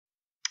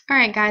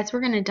Alright guys,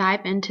 we're going to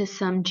dive into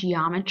some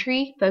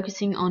geometry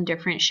focusing on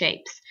different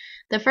shapes.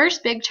 The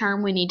first big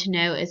term we need to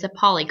know is a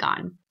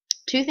polygon.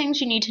 Two things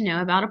you need to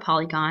know about a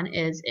polygon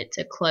is it's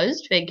a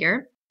closed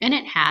figure and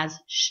it has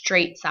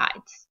straight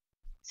sides.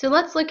 So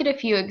let's look at a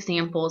few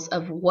examples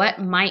of what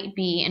might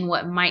be and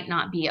what might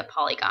not be a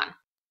polygon.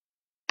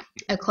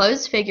 A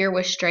closed figure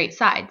with straight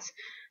sides.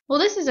 Well,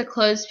 this is a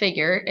closed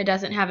figure. It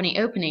doesn't have any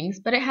openings,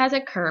 but it has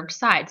a curved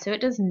side, so it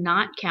does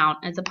not count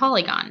as a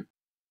polygon.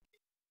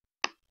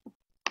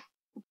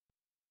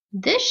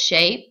 This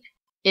shape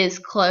is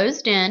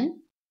closed in,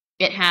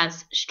 it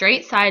has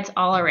straight sides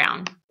all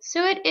around,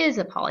 so it is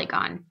a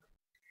polygon.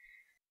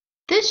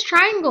 This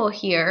triangle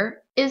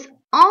here is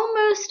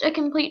almost a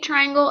complete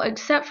triangle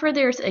except for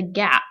there's a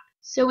gap,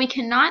 so we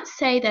cannot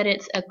say that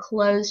it's a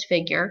closed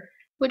figure,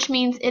 which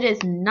means it is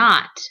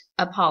not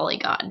a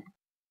polygon.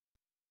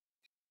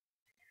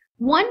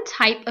 One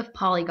type of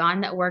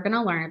polygon that we're going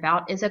to learn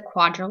about is a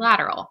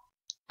quadrilateral.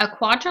 A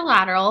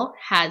quadrilateral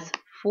has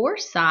 4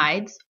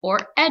 sides or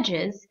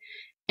edges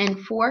and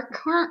 4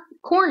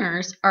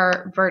 corners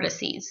or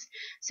vertices.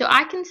 So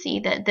I can see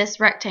that this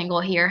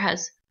rectangle here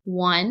has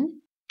 1,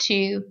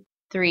 2,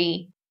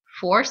 3,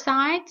 4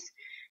 sides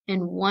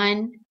and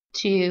 1,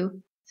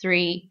 2,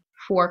 3,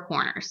 4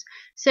 corners.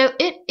 So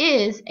it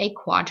is a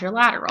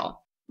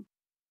quadrilateral.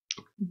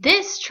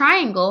 This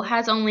triangle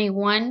has only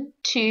 1,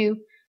 2,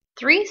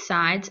 3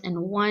 sides and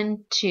 1,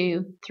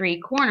 2, 3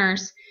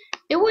 corners.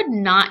 It would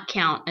not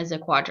count as a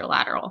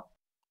quadrilateral.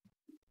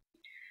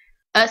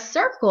 A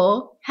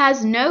circle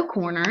has no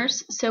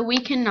corners, so we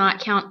cannot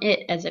count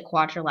it as a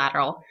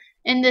quadrilateral.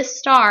 And this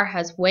star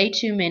has way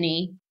too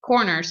many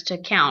corners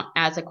to count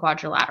as a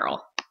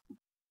quadrilateral.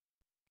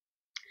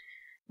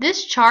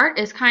 This chart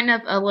is kind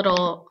of a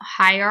little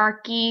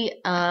hierarchy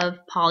of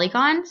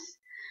polygons.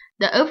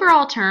 The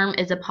overall term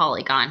is a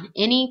polygon,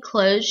 any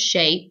closed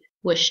shape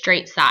with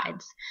straight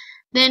sides.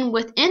 Then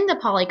within the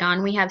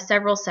polygon we have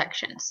several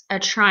sections. A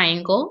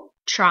triangle,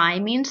 tri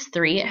means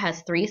 3, it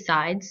has 3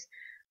 sides.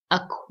 A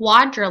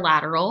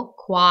quadrilateral,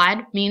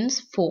 quad means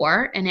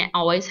 4, and it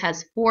always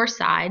has 4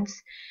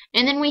 sides.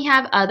 And then we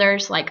have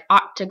others like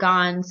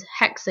octagons,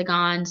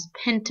 hexagons,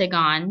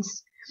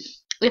 pentagons.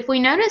 If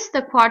we notice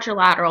the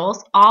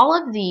quadrilaterals, all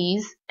of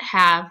these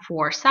have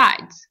 4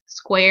 sides: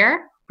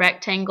 square,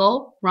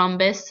 rectangle,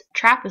 rhombus,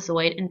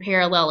 trapezoid, and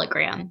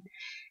parallelogram.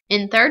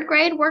 In 3rd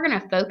grade, we're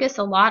going to focus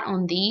a lot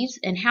on these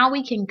and how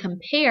we can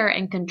compare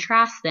and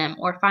contrast them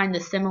or find the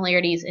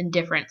similarities and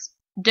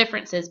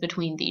differences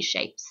between these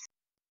shapes.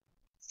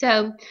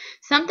 So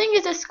something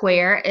is a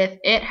square if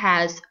it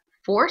has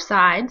 4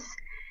 sides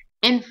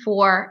and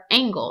 4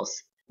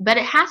 angles, but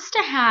it has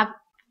to have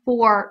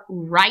 4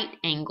 right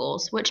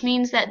angles, which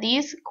means that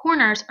these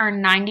corners are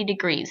 90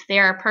 degrees. They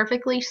are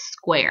perfectly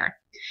square.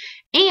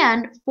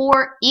 And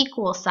 4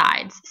 equal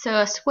sides. So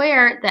a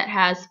square that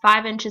has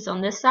 5 inches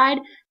on this side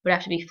would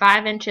have to be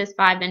 5 inches,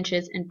 5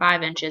 inches, and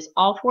 5 inches.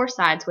 All 4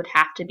 sides would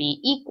have to be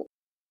equal.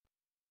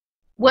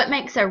 What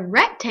makes a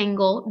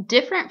rectangle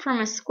different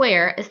from a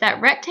square is that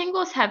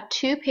rectangles have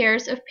 2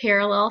 pairs of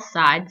parallel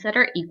sides that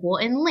are equal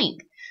in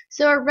length.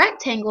 So a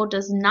rectangle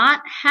does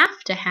not have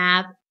to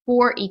have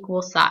 4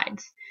 equal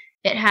sides.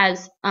 It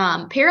has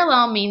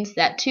parallel means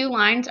that 2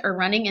 lines are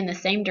running in the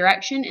same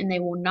direction and they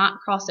will not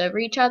cross over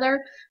each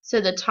other.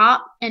 So the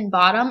top and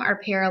bottom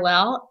are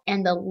parallel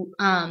and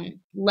the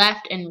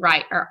left and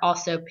right are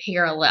also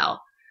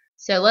parallel.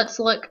 So let's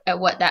look at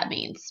what that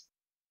means.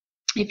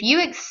 If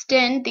you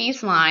extend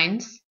these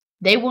lines,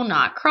 they will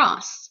not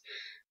cross.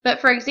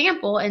 But for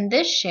example, in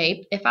this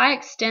shape, if I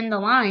extend the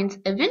lines,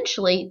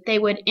 eventually they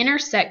would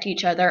intersect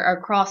each other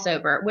or cross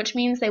over, which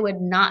means they would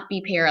not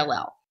be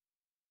parallel.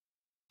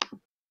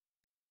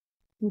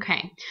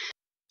 Okay.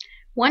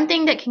 One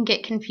thing that can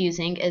get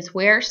confusing is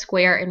where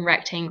square and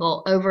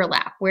rectangle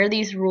overlap, where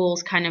these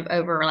rules kind of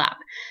overlap.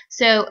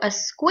 So a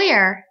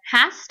square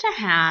has to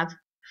have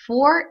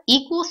 4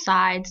 equal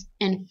sides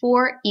and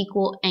 4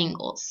 equal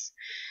angles.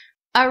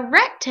 A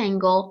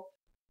rectangle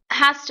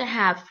has to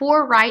have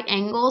 4 right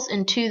angles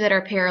and 2 that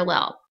are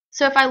parallel.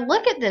 So if I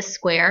look at this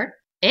square,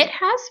 it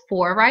has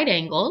 4 right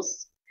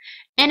angles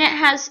and it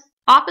has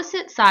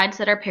opposite sides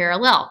that are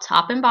parallel.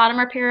 Top and bottom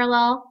are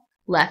parallel,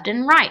 left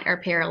and right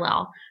are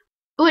parallel,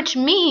 which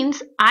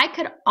means I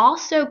could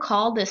also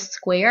call this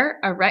square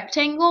a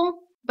rectangle.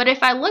 But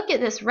if I look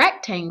at this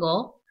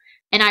rectangle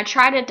and I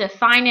try to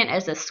define it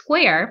as a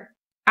square,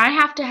 I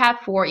have to have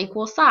 4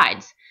 equal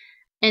sides.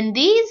 And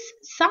these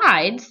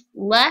sides,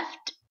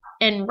 left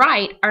and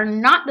right, are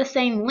not the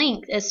same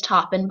length as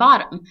top and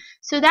bottom.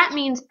 So that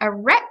means a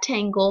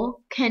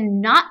rectangle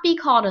cannot be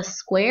called a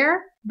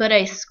square, but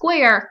a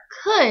square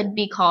could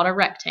be called a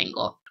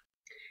rectangle.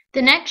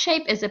 The next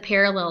shape is a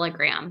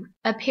parallelogram.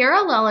 A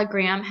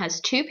parallelogram has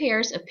 2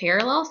 pairs of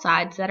parallel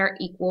sides that are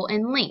equal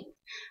in length.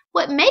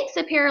 What makes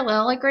a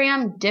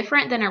parallelogram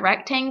different than a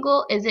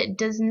rectangle is it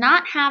does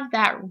not have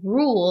that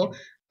rule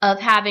of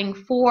having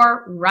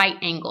 4 right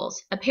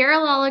angles. A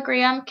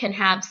parallelogram can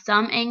have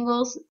some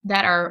angles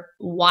that are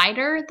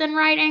wider than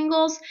right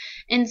angles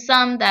and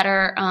some that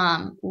are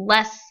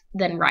less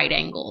than right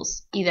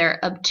angles, either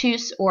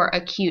obtuse or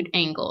acute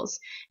angles,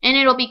 and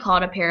it'll be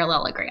called a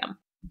parallelogram.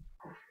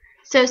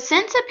 So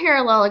since a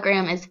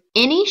parallelogram is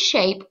any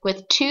shape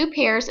with two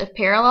pairs of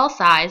parallel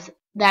sides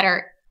that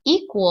are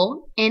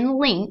equal in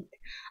length,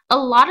 a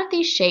lot of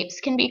these shapes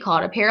can be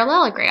called a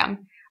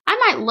parallelogram. I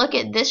might look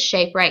at this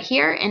shape right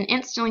here and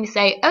instantly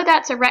say, oh,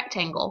 that's a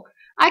rectangle.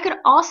 I could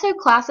also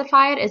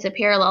classify it as a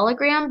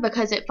parallelogram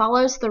because it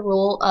follows the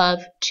rule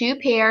of two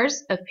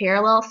pairs of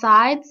parallel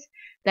sides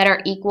that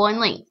are equal in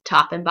length,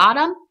 top and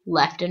bottom,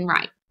 left and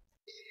right.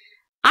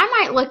 I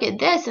might look at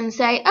this and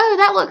say, oh,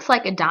 that looks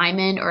like a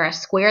diamond or a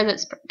square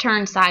that's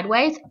turned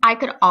sideways. I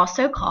could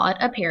also call it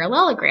a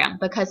parallelogram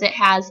because it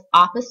has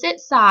opposite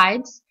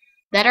sides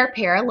that are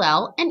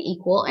parallel and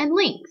equal in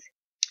length.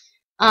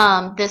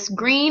 This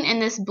green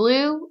and this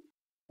blue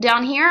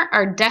down here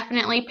are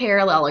definitely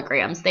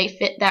parallelograms. They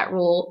fit that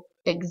rule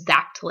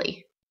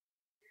exactly.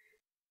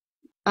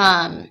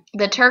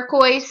 The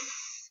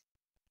turquoise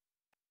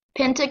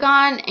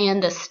pentagon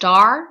and the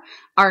star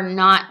are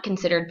not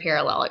considered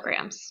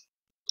parallelograms.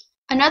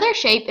 Another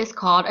shape is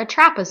called a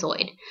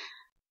trapezoid.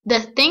 The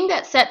thing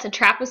that sets a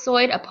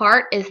trapezoid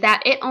apart is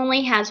that it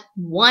only has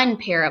one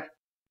pair of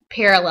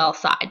parallel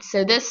sides.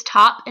 So this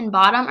top and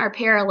bottom are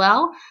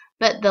parallel,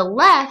 but the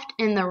left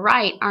and the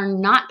right are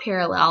not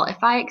parallel.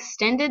 If I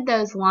extended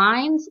those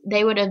lines,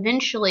 they would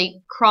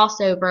eventually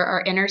cross over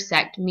or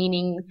intersect,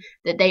 meaning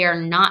that they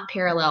are not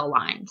parallel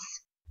lines.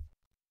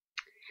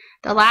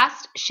 The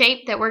last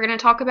shape that we're going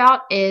to talk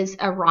about is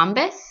a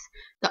rhombus.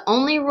 The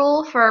only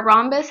rule for a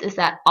rhombus is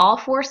that all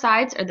four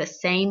sides are the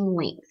same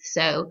length.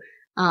 So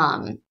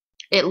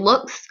it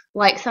looks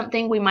like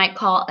something we might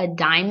call a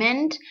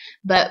diamond,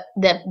 but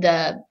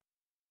the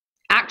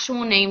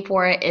actual name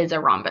for it is a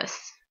rhombus.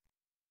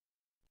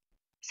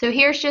 So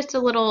here's just a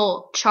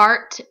little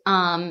chart.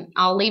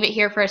 I'll leave it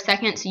here for a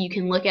second so you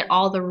can look at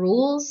all the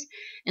rules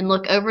and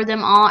look over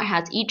them all. It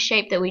has each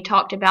shape that we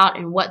talked about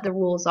and what the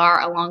rules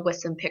are, along with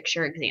some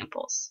picture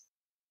examples.